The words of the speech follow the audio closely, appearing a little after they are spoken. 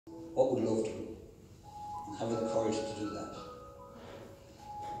what would love do? And having the courage to do that.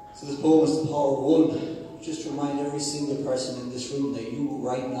 So this poem is the power of one. Just to remind every single person in this room that you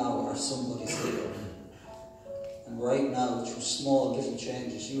right now are somebody's hero. And right now, through small little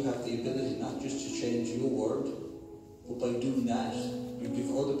changes, you have the ability not just to change your world, but by doing that, you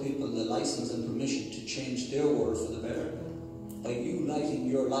give other people the license and permission to change their world for the better. By you lighting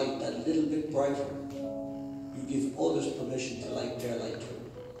your light that little bit brighter, you give others permission to light their light too.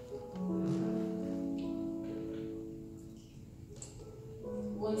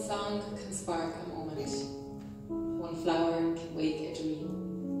 One song can spark a moment. One flower can wake a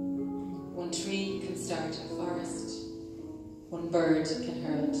dream. One tree can start a forest. One bird can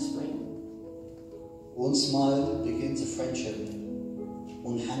herald spring. One smile begins a friendship.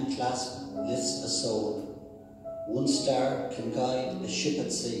 One hand clasp lifts a soul. One star can guide a ship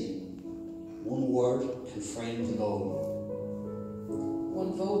at sea. One word can frame the goal.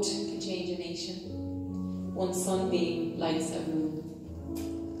 One vote can change a nation. One sunbeam lights a room.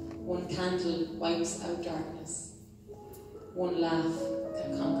 One candle wipes out darkness. One laugh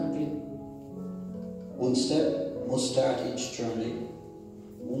can conquer blue. One step must start each journey.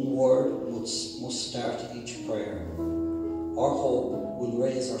 One word must start each prayer. Our hope will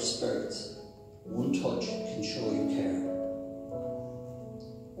raise our spirits. One touch can show you care.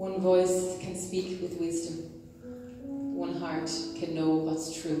 One voice can speak with wisdom. One heart can know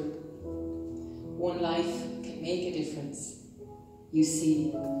what's true. One life can make a difference. You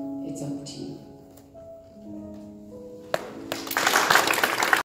see, it's up to you.